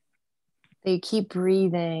 You keep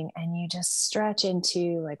breathing and you just stretch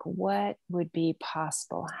into like, what would be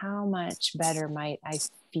possible? How much better might I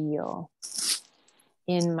feel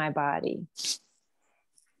in my body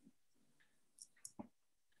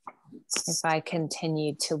if I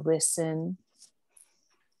continue to listen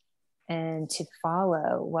and to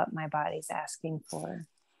follow what my body's asking for?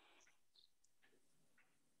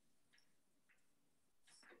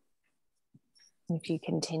 If you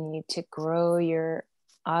continue to grow your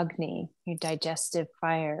Agni, your digestive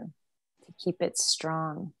fire, to keep it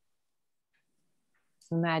strong.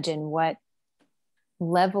 Imagine what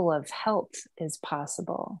level of health is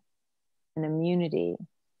possible and immunity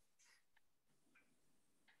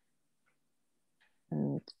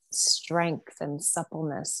and strength and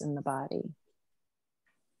suppleness in the body.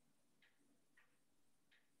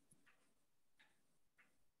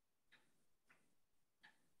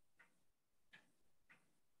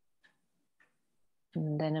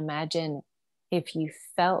 And then imagine if you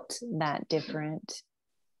felt that different,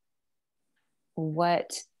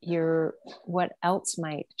 what else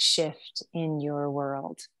might shift in your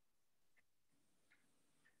world?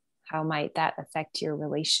 How might that affect your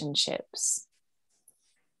relationships?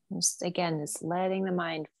 Just again, just letting the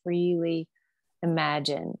mind freely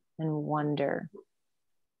imagine and wonder.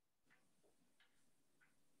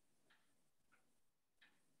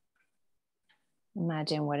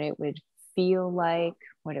 Imagine what it would feel like,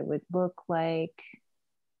 what it would look like.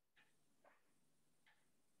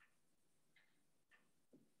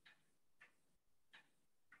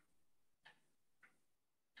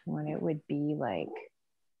 What it would be like.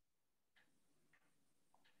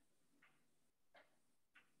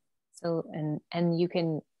 So, and you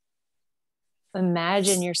can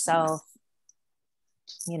imagine yourself,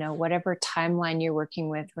 whatever timeline you're working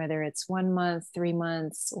with, whether it's 1 month, 3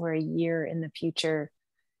 months, or a year in the future,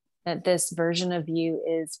 that this version of you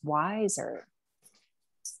is wiser.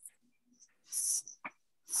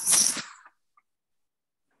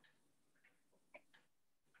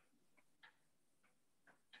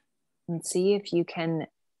 And see if you can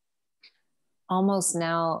almost,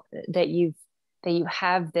 now that you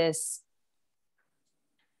have this,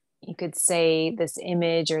 you could say, this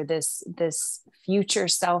image or this future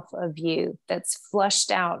self of you that's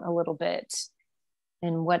flushed out a little bit,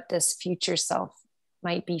 and what this future self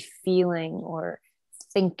might be feeling or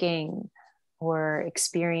thinking or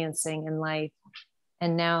experiencing in life.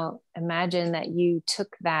 And now imagine that you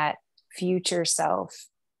took that future self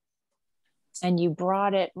and you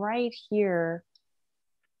brought it right here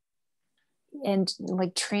and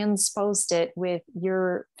like transposed it with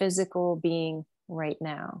your physical being right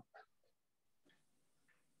now.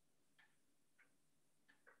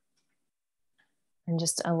 And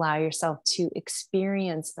just allow yourself to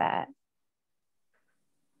experience that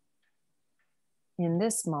in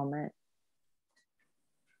this moment.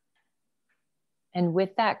 And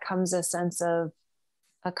with that comes a sense of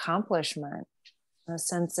accomplishment, a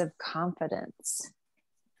sense of confidence,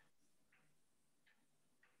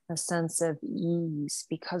 a sense of ease,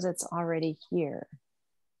 because it's already here.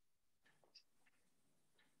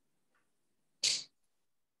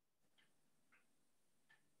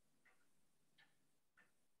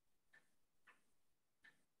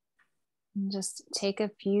 And just take a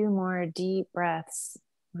few more deep breaths,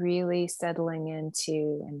 really settling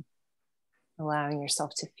into and allowing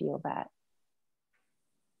yourself to feel that.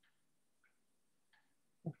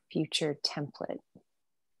 The future template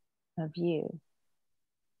of you.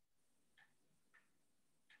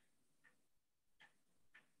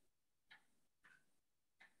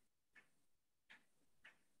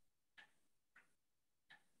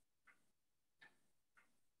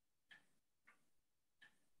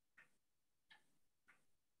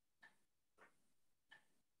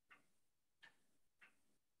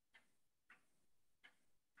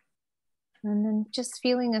 And then just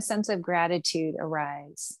feeling a sense of gratitude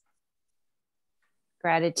arise.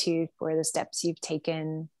 Gratitude for the steps you've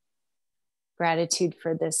taken. Gratitude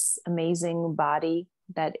for this amazing body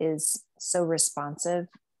that is so responsive.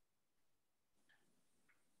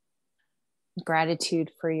 Gratitude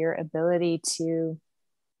for your ability to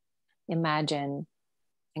imagine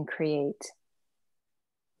and create.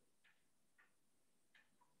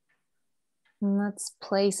 And let's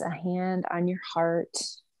place a hand on your heart.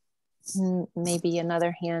 Maybe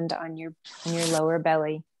another hand on your lower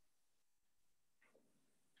belly.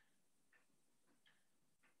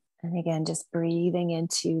 And again, just breathing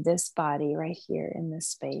into this body right here in this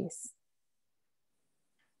space.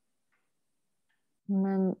 And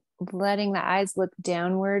then letting the eyes look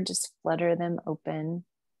downward, just flutter them open,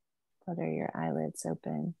 flutter your eyelids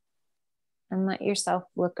open, and let yourself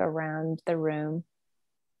look around the room,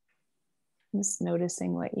 just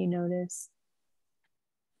noticing what you notice.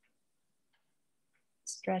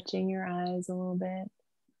 Stretching your eyes a little bit.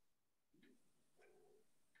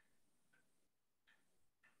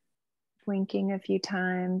 Blinking a few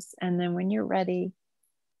times, and then when you're ready,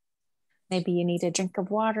 maybe you need a drink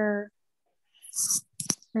of water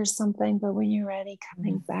or something, but when you're ready,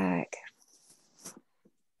 coming back.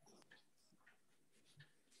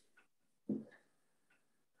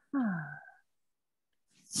 Yeah.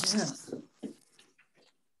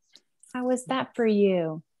 How was that for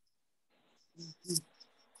you?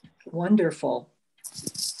 Wonderful.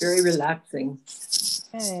 Very relaxing.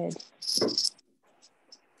 Good.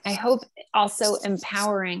 I hope also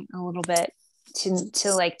empowering a little bit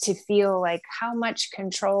to feel like how much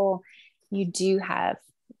control you do have,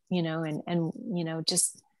 and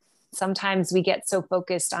just sometimes we get so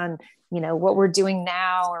focused on, what we're doing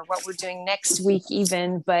now or what we're doing next week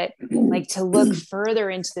even, but like to look further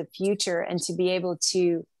into the future and to be able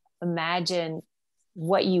to imagine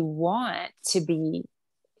what you want to be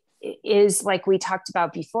is, like we talked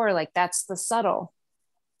about before, like that's the subtle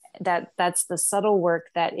work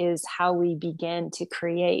that is how we begin to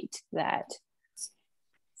create that.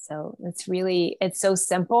 So it's so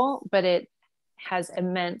simple, but it has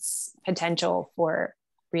immense potential for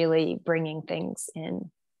really bringing things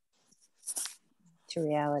in to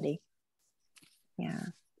reality. Yeah.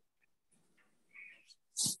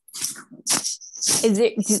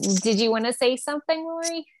 Did you want to say something,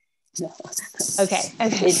 Lori? No. Okay.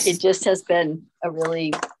 It just has been a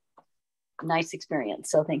really nice experience.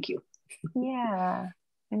 So thank you. Yeah,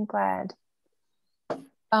 I'm glad.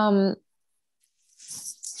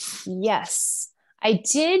 Yes, I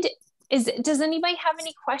did. Does anybody have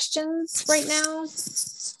any questions right now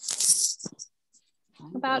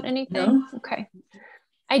about anything? No? Okay.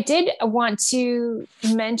 I did want to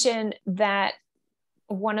mention that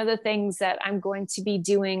one of the things that I'm going to be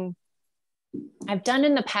doing, I've done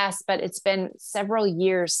in the past, but it's been several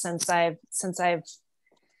years since I've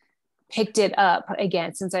picked it up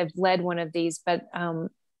again, since I've led one of these, but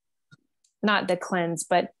not the cleanse,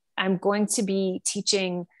 but I'm going to be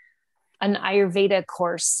teaching an Ayurveda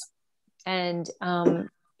course. And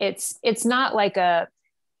it's not like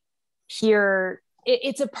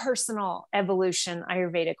it's a personal evolution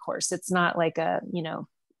Ayurveda course. It's not like a,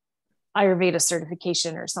 Ayurveda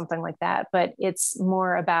certification or something like that, but it's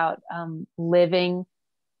more about living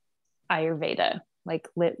Ayurveda, like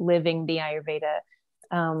living the Ayurveda,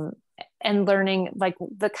 and learning like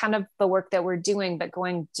the kind of the work that we're doing, but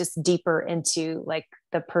going just deeper into like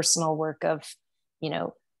the personal work of,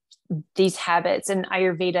 these habits. In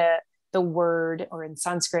Ayurveda, the word, or in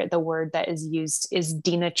Sanskrit, the word that is used is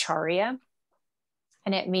dinacharya.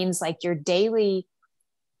 And it means like your daily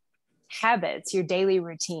habits, your daily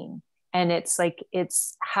routine. And it's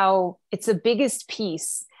the biggest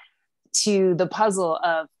piece to the puzzle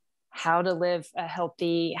of how to live a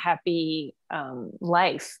healthy, happy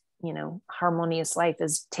life, harmonious life,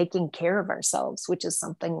 is taking care of ourselves, which is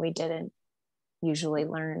something we didn't usually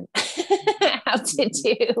learn how to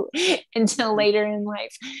do until later in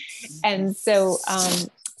life. And so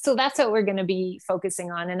that's what we're going to be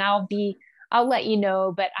focusing on. And I'll let you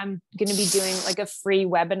know, but I'm going to be doing like a free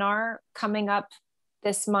webinar coming up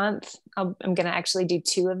this month. I'm going to actually do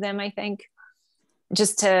 2 of them, I think,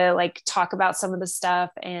 just to like talk about some of the stuff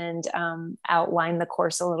and outline the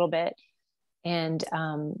course a little bit. And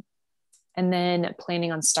then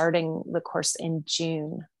planning on starting the course in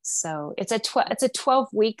June. So it's a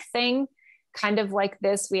 12-week thing, kind of like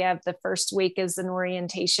this. We have the first week is an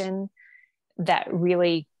orientation that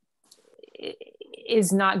really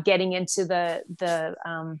is not getting into the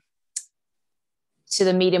to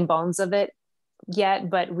the meat and bones of it yet,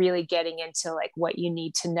 but really getting into like what you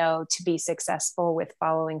need to know to be successful with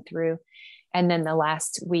following through. And then the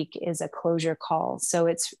last week is a closure call. So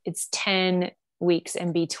it's 10 weeks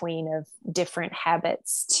in between of different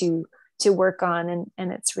habits to work on.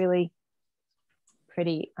 And it's really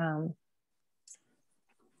pretty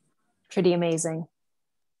amazing.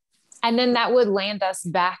 And then that would land us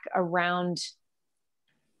back around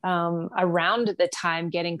the time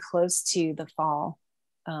getting close to the fall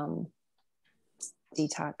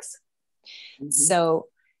detox. Mm-hmm. So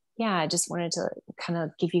yeah, I just wanted to kind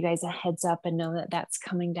of give you guys a heads up and know that that's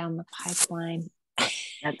coming down the pipeline.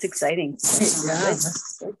 That's exciting. Yeah.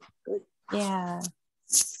 Good. Yeah.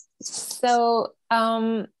 So,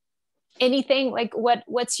 anything like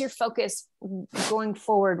what's your focus going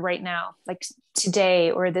forward right now, like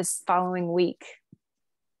today or this following week?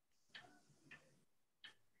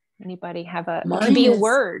 Anybody have it could be a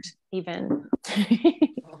word even.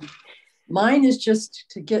 Mine is just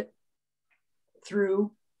to get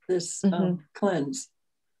through this cleanse.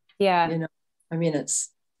 Yeah. You know, I mean,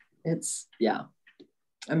 it's, yeah,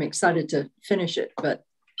 I'm excited to finish it, but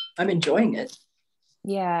I'm enjoying it.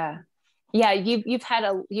 Yeah. Yeah. You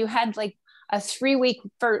had like a 3-week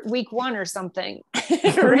for week 1 or something.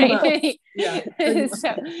 Right. Yeah.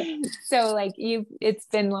 so like it's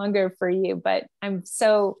been longer for you, but I'm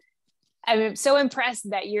so impressed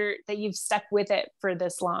that you've stuck with it for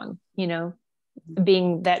this long, you know,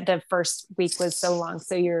 being that the first week was so long.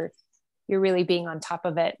 So you're really being on top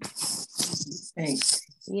of it. Thanks.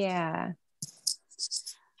 Yeah.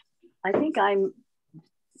 I think I'm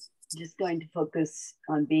just going to focus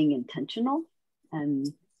on being intentional. And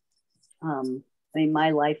I mean,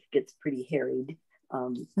 my life gets pretty harried.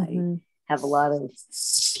 I have a lot of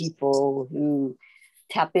people who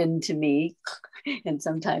tap into me, and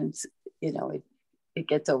sometimes, you know, it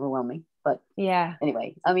gets overwhelming. But yeah,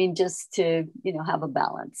 anyway, I mean, just to, you know, have a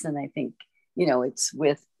balance. And I think, you know, it's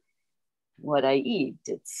with what I eat.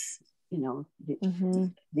 It's, you know,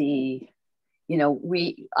 you know,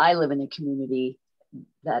 I live in a community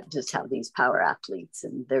that just have these power athletes,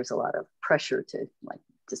 and there's a lot of pressure to like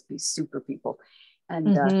just be super people. And,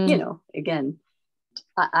 you know, again,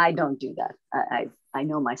 I don't do that. I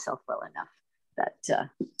know myself well enough that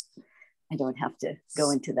I don't have to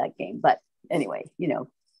go into that game. But anyway, you know,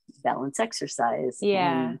 balance exercise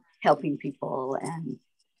and helping people. And,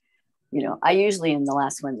 you know, I usually am the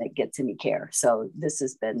last one that gets any care. So this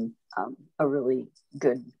has been a really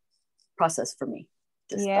good process for me.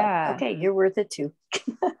 Just like, okay, you're worth it too.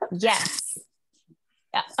 Yes.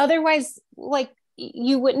 Otherwise, like,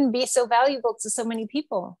 you wouldn't be so valuable to so many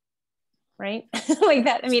people, right? Like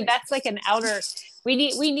that. I mean, that's like an outer, we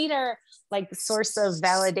need our like source of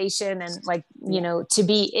validation and like, you know, to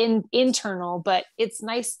be internal, but it's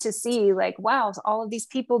nice to see like, wow, all of these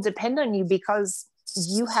people depend on you because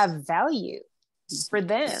you have value for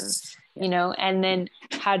them, you know, and then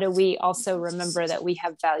how do we also remember that we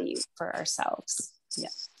have value for ourselves?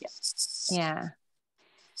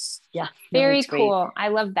 Yeah. Very cool. I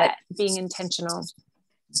love that. Being intentional.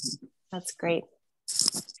 That's great.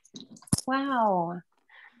 Wow.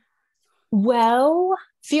 Well,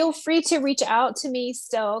 feel free to reach out to me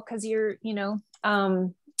still, because you're, you know,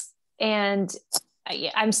 and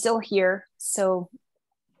I'm still here. So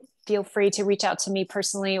feel free to reach out to me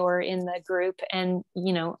personally or in the group, and,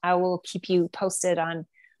 you know, I will keep you posted on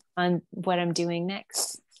what I'm doing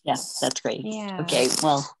next. Yes, that's great. Yeah. Okay.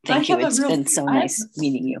 Well, thank you. It's been so nice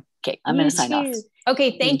meeting you. Okay. I'm going to sign off.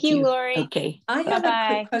 Okay. Thank you, Lori. Okay. I have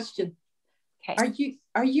a quick question. Okay.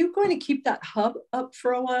 Are you going to keep that hub up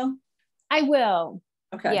for a while? I will.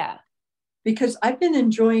 Okay. Yeah. Because I've been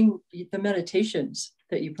enjoying the meditations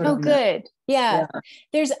that you put on. Oh, good. Yeah.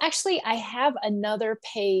 There's actually, I have another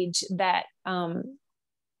page that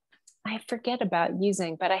I forget about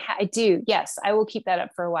using, but I do. Yes, I will keep that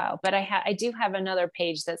up for a while. But I do have another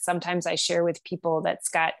page that sometimes I share with people that's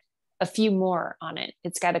got a few more on it.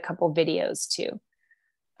 It's got a couple videos too.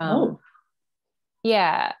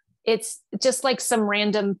 Yeah. It's just like some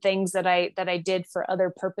random things that I did for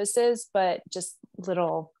other purposes, but just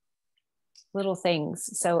little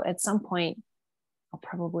things. So at some point I'll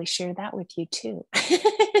probably share that with you too.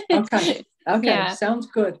 Okay. Yeah. Sounds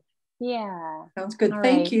good. Yeah. Sounds good.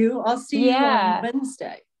 Thank you. I'll see you on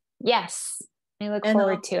Wednesday. Yes. I look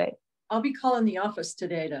forward to it. I'll be calling the office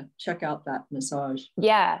today to check out that massage.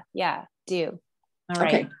 Yeah. Yeah. Do. All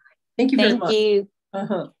right. Okay. Thank you very much. Thank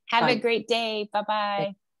you. Have a great day.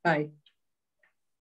 Bye-bye. Bye.